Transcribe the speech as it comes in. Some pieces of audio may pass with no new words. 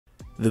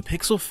The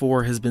Pixel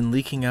 4 has been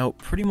leaking out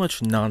pretty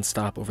much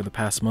non-stop over the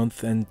past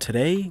month, and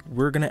today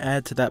we're going to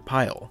add to that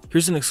pile.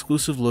 Here's an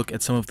exclusive look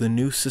at some of the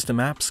new system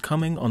apps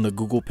coming on the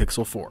Google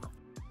Pixel 4.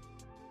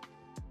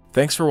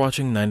 Thanks for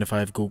watching 9 to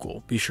 5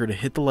 Google. Be sure to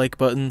hit the like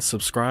button,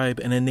 subscribe,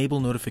 and enable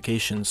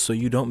notifications so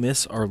you don't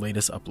miss our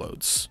latest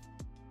uploads.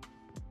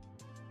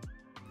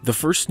 The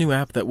first new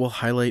app that we'll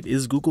highlight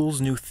is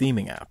Google's new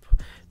theming app.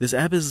 This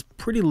app is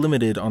pretty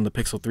limited on the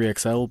Pixel 3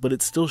 XL, but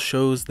it still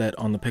shows that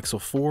on the Pixel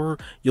 4,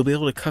 you'll be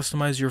able to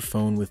customize your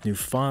phone with new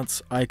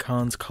fonts,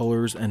 icons,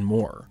 colors, and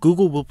more.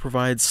 Google will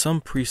provide some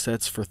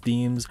presets for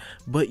themes,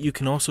 but you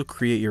can also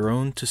create your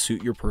own to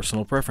suit your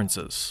personal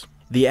preferences.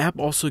 The app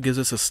also gives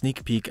us a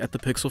sneak peek at the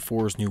Pixel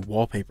 4's new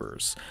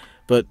wallpapers,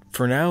 but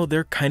for now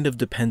they're kind of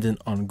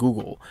dependent on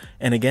Google,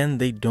 and again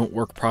they don't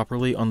work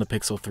properly on the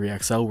Pixel 3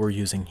 XL we're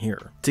using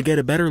here. To get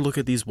a better look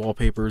at these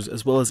wallpapers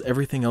as well as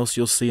everything else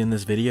you'll see in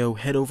this video,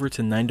 head over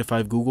to 9 to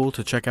 5 Google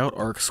to check out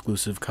our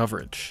exclusive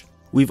coverage.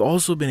 We've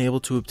also been able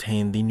to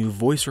obtain the new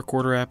voice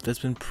recorder app that's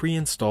been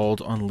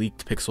pre-installed on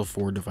leaked Pixel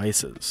 4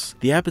 devices.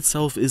 The app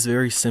itself is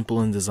very simple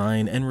in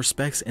design and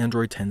respects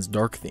Android 10's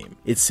dark theme.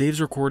 It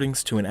saves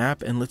recordings to an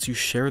app and lets you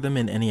share them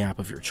in any app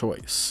of your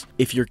choice.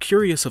 If you're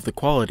curious of the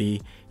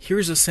quality,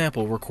 here's a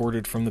sample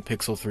recorded from the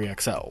Pixel 3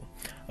 XL.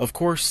 Of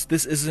course,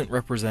 this isn't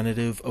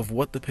representative of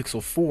what the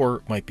Pixel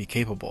 4 might be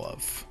capable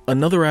of.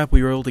 Another app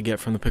we were able to get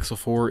from the Pixel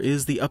 4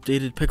 is the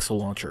updated Pixel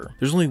Launcher.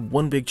 There's only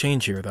one big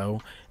change here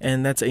though,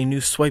 and that's a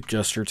new swipe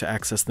gesture to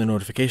access the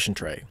notification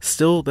tray.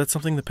 Still, that's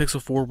something the Pixel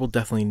 4 will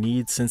definitely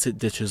need since it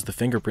ditches the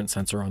fingerprint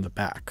sensor on the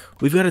back.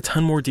 We've got a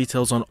ton more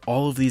details on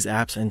all of these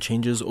apps and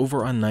changes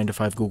over on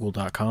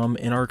 9to5google.com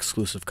in our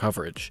exclusive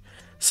coverage.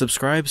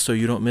 Subscribe so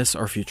you don't miss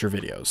our future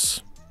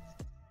videos.